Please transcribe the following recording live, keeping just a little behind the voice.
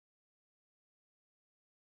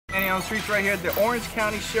Manny on the streets right here at the Orange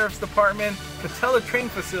County Sheriff's Department, Catella Training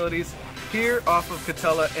Facilities here off of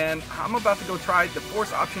Catella, and I'm about to go try the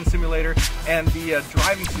force option simulator and the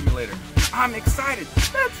driving simulator. I'm excited.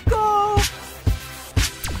 Let's go!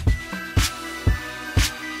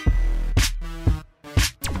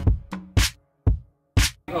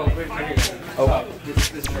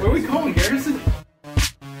 Where are we going, Garrison?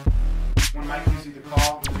 When Mike gives you the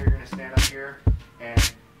call, you're going to stand up here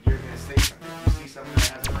and you're going to say something. If you see something that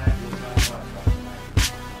has a knife, you'll tell us what about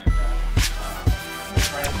the knife. We'll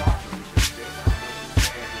try to talk to him because based on what you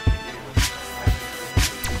say,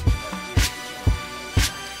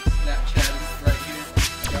 Snapchat is right here.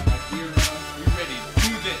 I got my gear on. We're ready to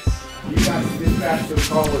do this. you got dispatched to a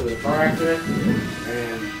call with a car accident,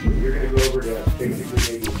 and you're going to go over to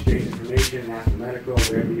basically maybe exchange information, ask for medical,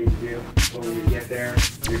 whatever you need to do. But when you get there,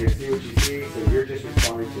 you're going to see what you see, so you're just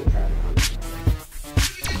responding to a traffic condition.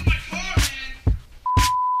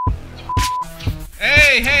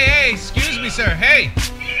 Hey, excuse me, sir. Hey,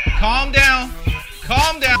 calm down.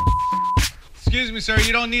 Calm down. Excuse me, sir.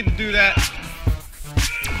 You don't need to do that.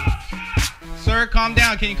 Sir, calm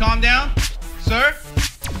down. Can you calm down? Sir?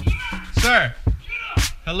 Sir?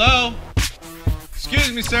 Hello?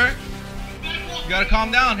 Excuse me, sir. You gotta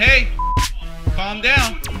calm down. Hey, calm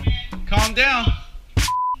down. Calm down.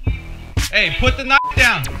 Hey, put the knife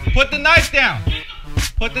down. Put the knife down.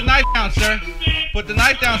 Put the knife down, sir. Put the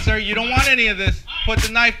knife down, sir. You don't want any of this. Put the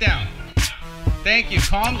knife down. Thank you.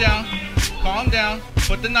 Calm down. Calm down.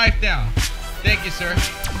 Put the knife down. Thank you, sir.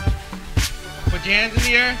 Put your hands in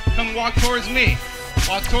the air. Come walk towards me.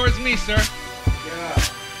 Walk towards me, sir. Yeah.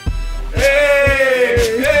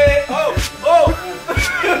 Hey! Hey! Oh! Oh!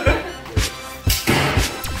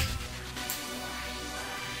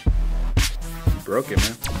 You broke it,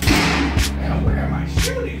 man. Man, where am I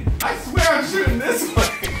shooting? I swear I'm shooting this way.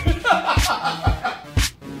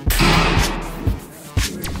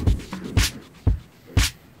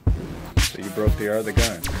 So you broke the other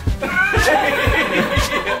gun.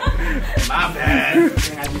 My bad.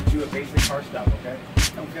 Can I just do a basic car stop, okay?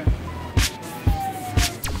 Okay.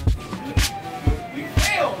 We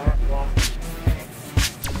failed!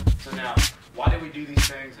 So now, why did we do these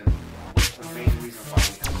things, and what's the main reason why we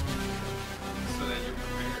have them? So that you're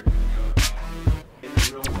prepared. In the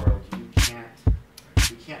real world, we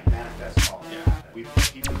can't manifest all that. Yeah. We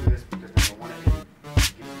put people through this because number one, it gives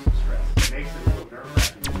them some stress. It makes it a little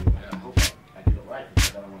nerve-wracking. I hope I do it right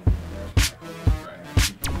because I don't want to be embarrassed. Right.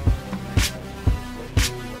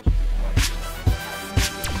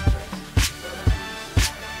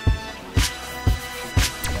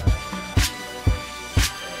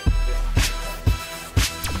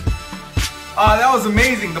 That was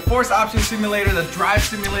amazing. The force option simulator, the drive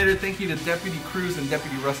simulator. Thank you to Deputy Cruz and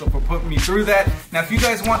Deputy Russell for putting me through that. Now, if you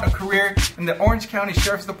guys want a career in the Orange County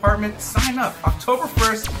Sheriff's Department, sign up. October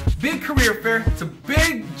 1st, big career fair. It's a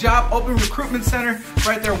big job open recruitment center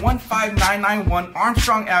right there, 15991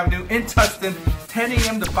 Armstrong Avenue in Tustin. 10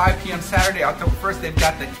 a.m. to 5 p.m. Saturday, October 1st. They've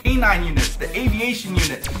got the K9 units, the aviation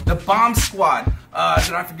unit, the bomb squad.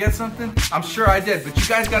 Did I forget something? I'm sure I did, but you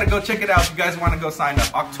guys got to go check it out if you guys want to go sign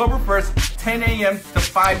up. October 1st, 10 a.m. to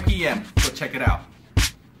 5 p.m. Go check it out.